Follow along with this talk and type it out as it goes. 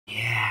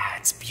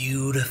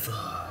beautiful.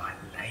 I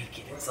like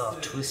it. It's all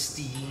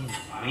twisty and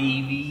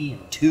wavy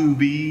and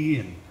tubey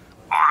and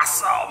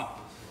awesome.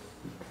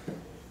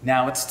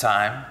 Now it's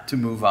time to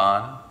move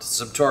on to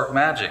some torque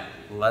magic.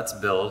 Let's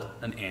build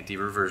an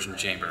anti-reversion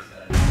chamber.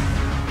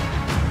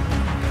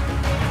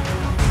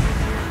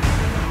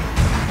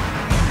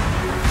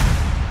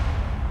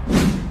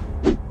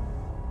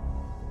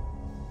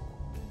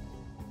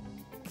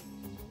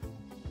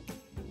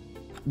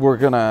 We're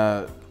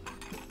gonna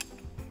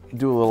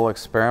do a little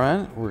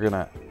experiment. We're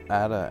gonna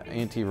add an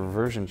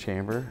anti-reversion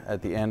chamber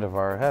at the end of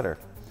our header.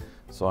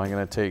 So I'm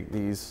gonna take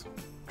these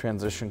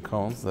transition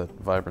cones, the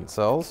vibrant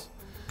cells,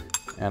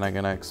 and I'm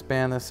gonna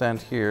expand this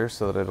end here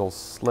so that it'll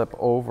slip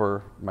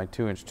over my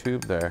 2-inch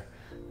tube there.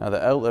 Now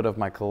the outlet of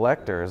my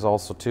collector is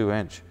also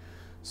 2-inch.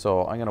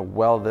 So I'm gonna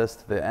weld this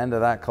to the end of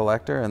that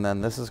collector, and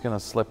then this is gonna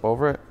slip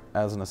over it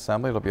as an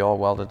assembly. It'll be all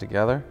welded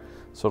together.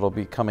 So it'll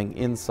be coming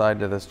inside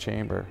to this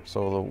chamber.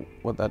 So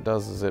what that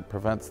does is it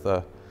prevents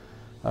the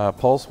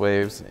pulse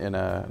waves in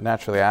a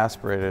naturally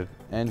aspirated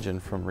engine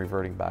from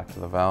reverting back to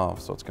the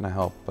valve. So it's gonna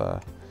help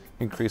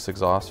increase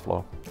exhaust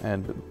flow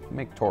and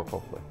make torque,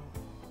 hopefully.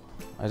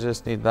 I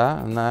just need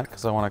that and that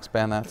because I want to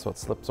expand that so it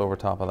slips over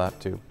top of that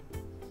too.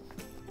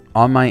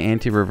 On my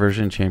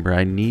anti-reversion chamber,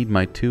 I need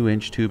my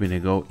 2-inch tubing to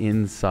go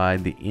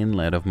inside the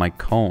inlet of my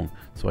cone.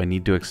 So I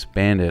need to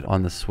expand it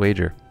on the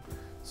swager.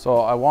 So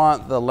I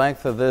want the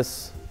length of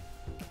this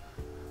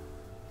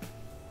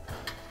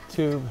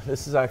tube.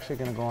 This is actually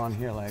going to go on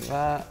here like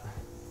that.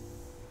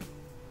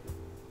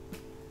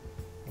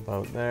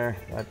 About there.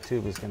 That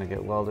tube is going to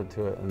get welded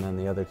to it, and then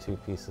the other two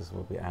pieces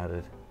will be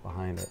added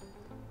behind it.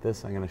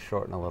 This I'm going to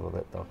shorten a little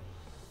bit though.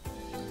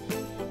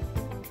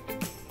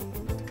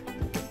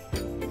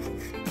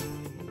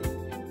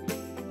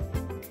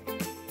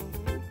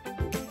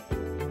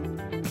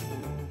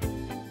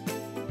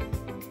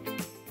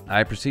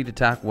 I proceed to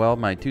tack weld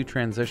my 2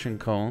 transition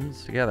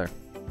cones together.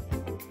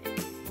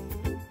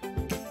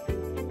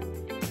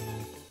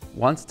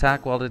 Once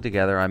tack welded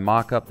together, I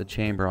mock up the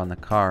chamber on the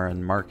car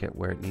and mark it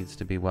where it needs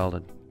to be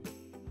welded.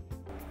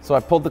 So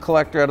I pulled the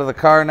collector out of the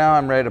car now.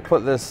 I'm ready to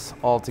put this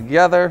all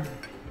together.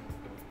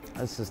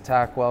 This is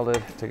tack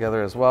welded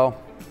together as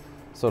well.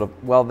 So to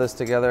weld this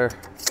together,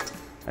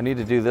 I need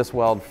to do this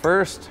weld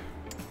first,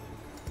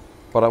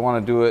 but I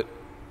want to do it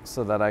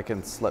so that I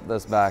can slip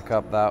this back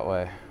up that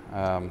way.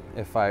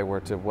 If I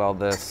were to weld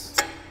this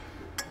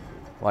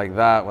like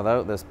that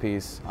without this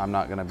piece, I'm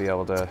not going to be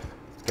able to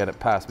get it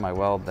past my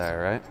weld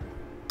there, right?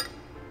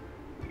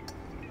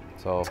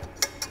 So,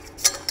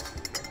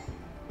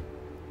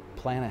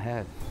 plan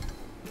ahead.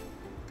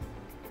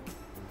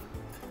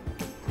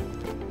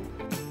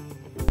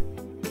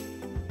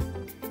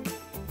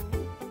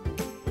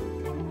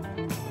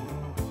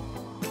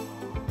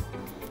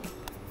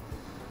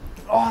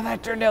 Oh,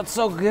 that turned out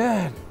so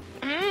good.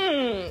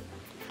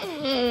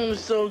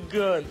 So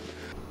good.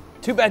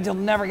 Too bad you'll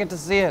never get to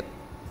see it.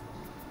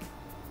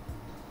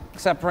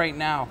 Except right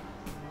now.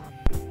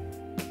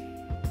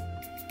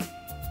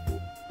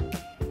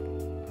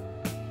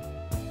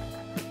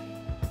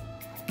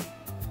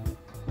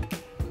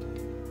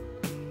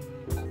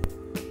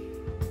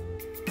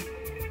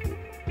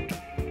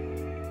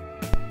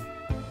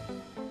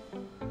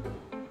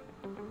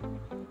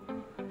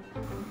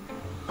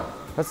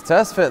 Let's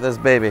test fit this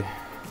baby.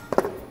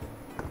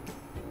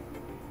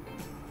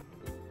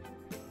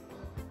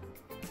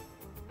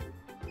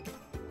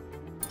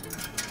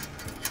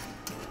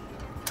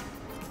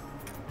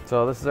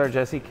 So this is our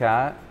Jessie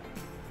cat.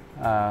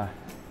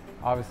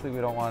 Obviously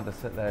we don't want it to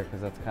sit there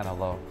because that's kind of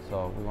low.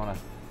 So we want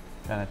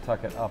to kind of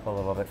tuck it up a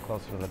little bit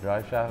closer to the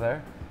drive shaft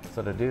there.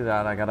 So to do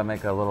that, I got to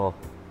make a little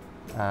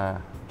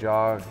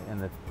jog in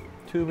the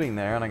tubing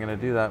there, and I'm going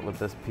to do that with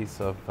this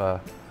piece of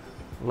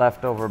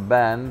leftover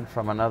bend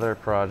from another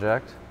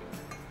project.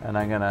 And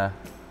I'm going to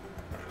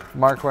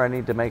mark where I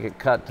need to make it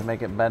cut to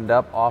make it bend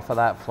up off of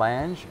that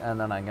flange, and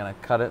then I'm going to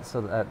cut it so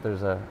that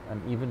there's an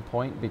even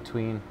point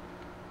between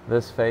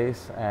this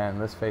face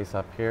and this face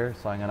up here.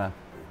 So I'm gonna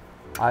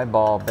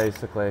eyeball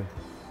basically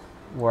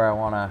where I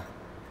want to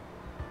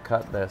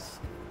cut this.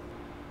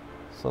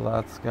 So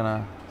that's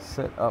gonna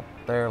sit up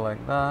there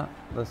like that.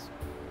 This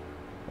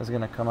is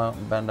gonna come out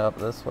and bend up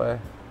this way,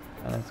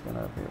 and it's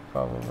gonna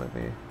probably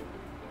be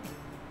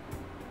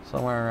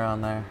somewhere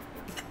around there.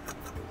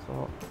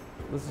 So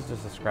this is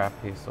just a scrap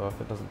piece, so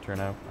if it doesn't turn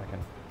out, I can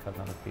cut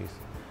another piece.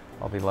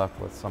 I'll be left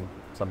with some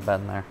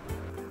bend there.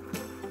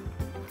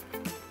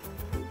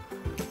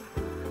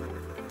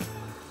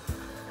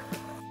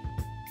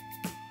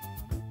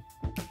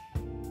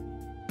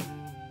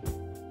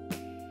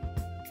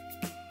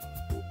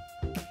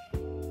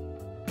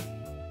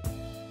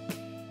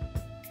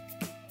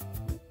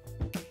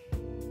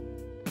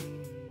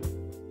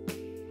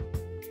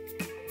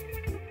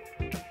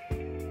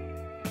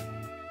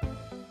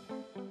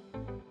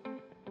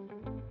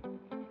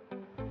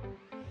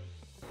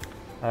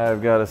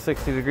 I've got a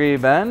 60-degree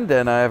bend,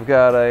 and I've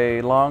got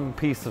a long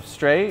piece of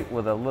straight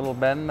with a little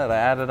bend that I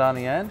added on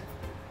the end.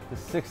 The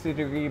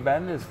 60-degree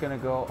bend is going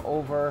to go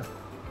over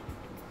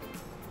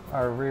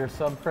our rear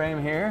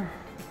subframe here,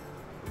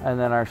 And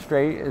then our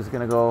straight is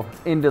gonna go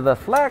into the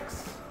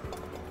flex,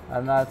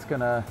 and that's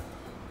gonna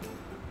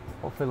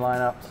hopefully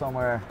line up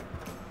somewhere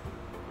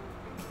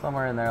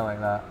in there like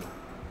that.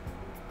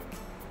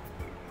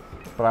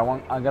 But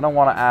I'm gonna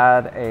wanna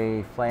add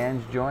a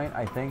flange joint,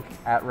 I think,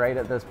 right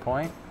at this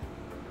point,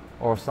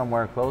 or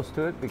somewhere close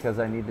to it, because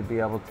I need to be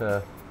able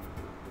to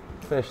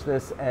fish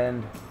this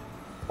end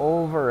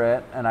over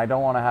it, and I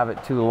don't wanna have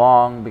it too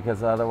long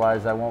because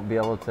otherwise I won't be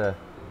able to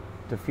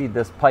feed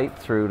this pipe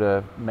through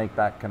to make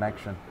that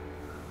connection.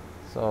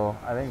 So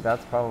I think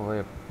that's probably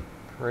a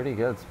pretty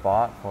good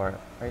spot for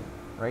it,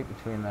 right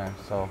between there.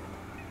 So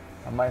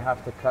I might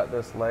have to cut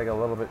this leg a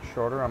little bit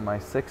shorter on my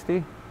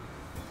 60,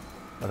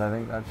 but I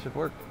think that should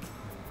work.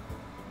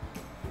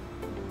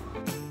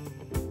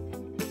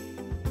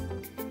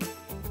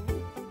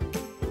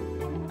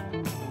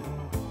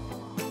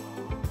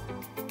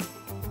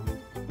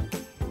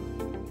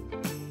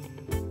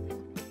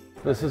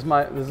 This is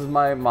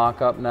my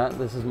mock-up nut.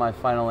 This is my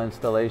final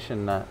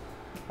installation nut.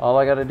 All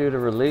I got to do to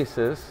release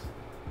this,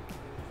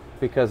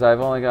 because I've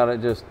only got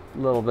it just a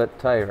little bit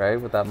tight, right,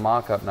 with that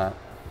mock-up nut,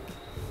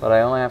 but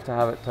I only have to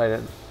have it tight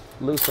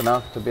loose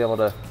enough to be able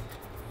to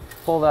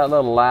pull that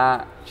little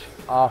latch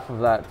off of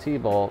that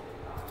T-bolt,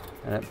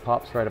 and it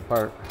pops right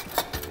apart.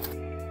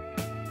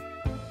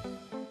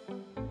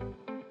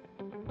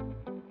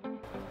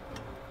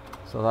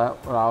 So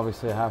that would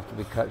obviously have to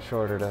be cut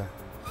shorter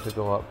to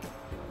go up,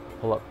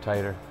 pull up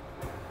tighter.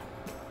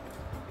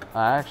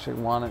 I actually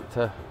want it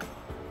to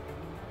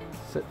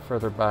sit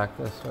further back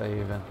this way,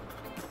 even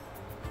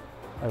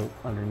out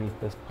underneath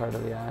this part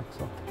of the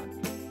axle.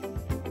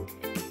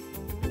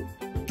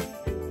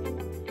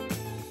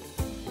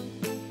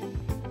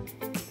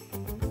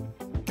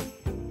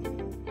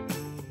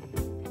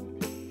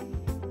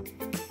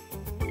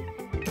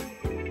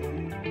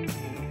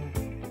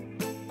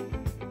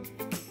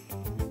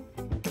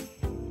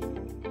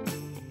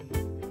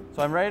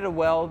 So I'm ready to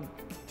weld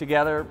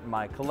together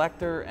my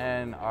collector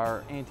and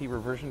our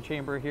anti-reversion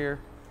chamber here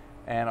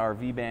and our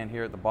V-band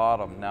here at the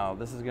bottom. Now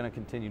this is going to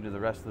continue to the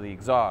rest of the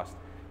exhaust.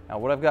 Now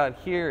what I've got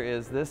here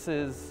is, this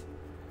is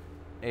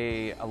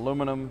a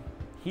aluminum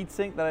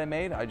heatsink that I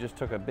made. I just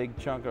took a big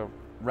chunk of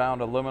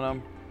round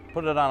aluminum,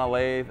 put it on a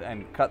lathe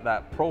and cut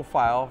that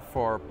profile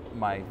for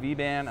my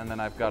V-band, and then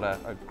I've got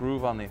a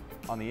groove on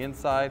the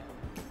inside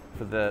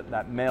for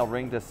that male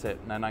ring to sit.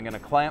 And then I'm going to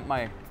clamp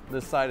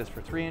this side is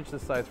for 3 inch,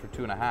 this side is for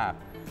 2.5.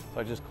 So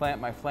I just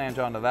clamp my flange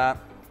onto that,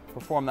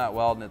 perform that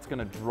weld, and it's going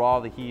to draw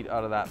the heat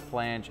out of that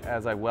flange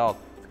as I weld.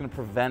 It's going to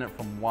prevent it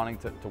from wanting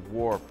to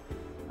warp.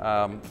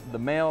 The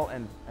male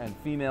and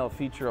female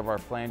feature of our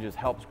flanges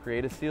helps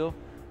create a seal,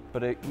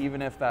 but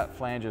even if that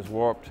flange is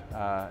warped,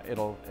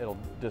 it'll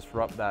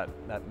disrupt that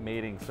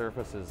mating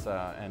surfaces,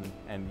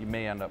 and you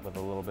may end up with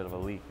a little bit of a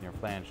leak in your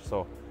flange.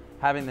 So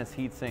having this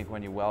heat sink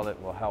when you weld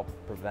it will help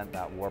prevent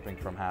that warping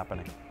from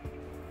happening.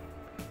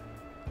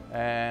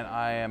 And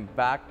I am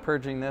back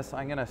purging this.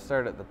 I'm gonna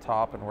start at the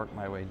top and work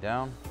my way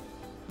down.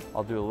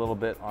 I'll do a little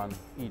bit on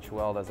each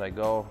weld as I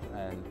go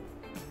and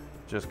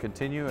just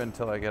continue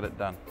until I get it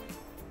done.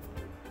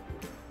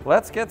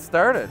 Let's get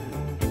started.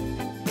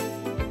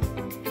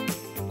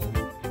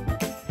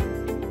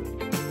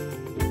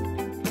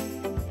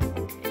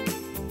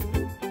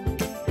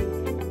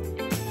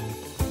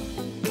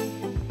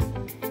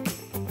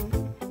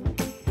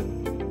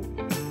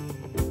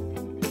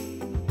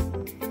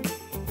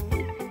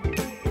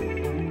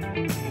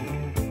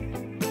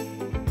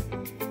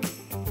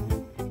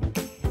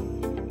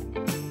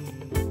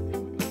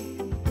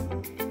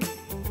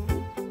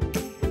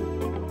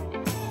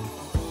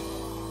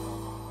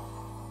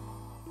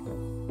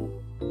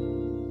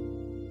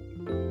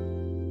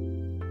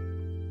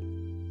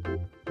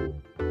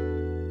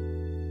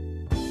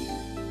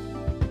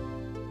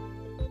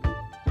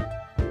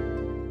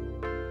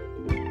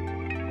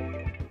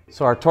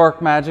 So our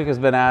torque magic has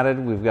been added.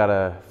 We've got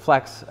a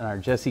flex and our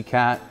Jesse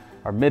Cat.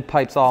 Our mid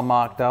pipe's all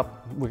mocked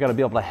up. We've got to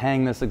be able to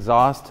hang this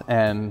exhaust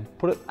and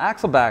put an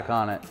axle back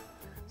on it.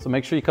 So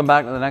make sure you come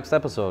back to the next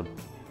episode.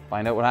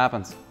 Find out what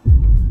happens.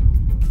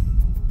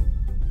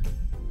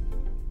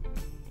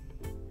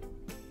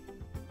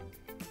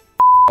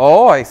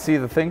 Oh, I see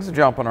the things are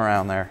jumping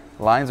around there.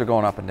 The lines are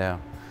going up and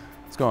down.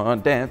 It's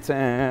going dancing,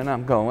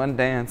 I'm going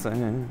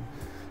dancing.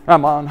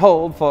 I'm on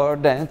hold for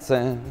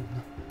dancing,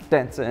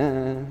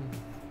 dancing.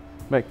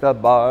 Make the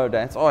bar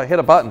dance. Oh, I hit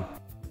a button.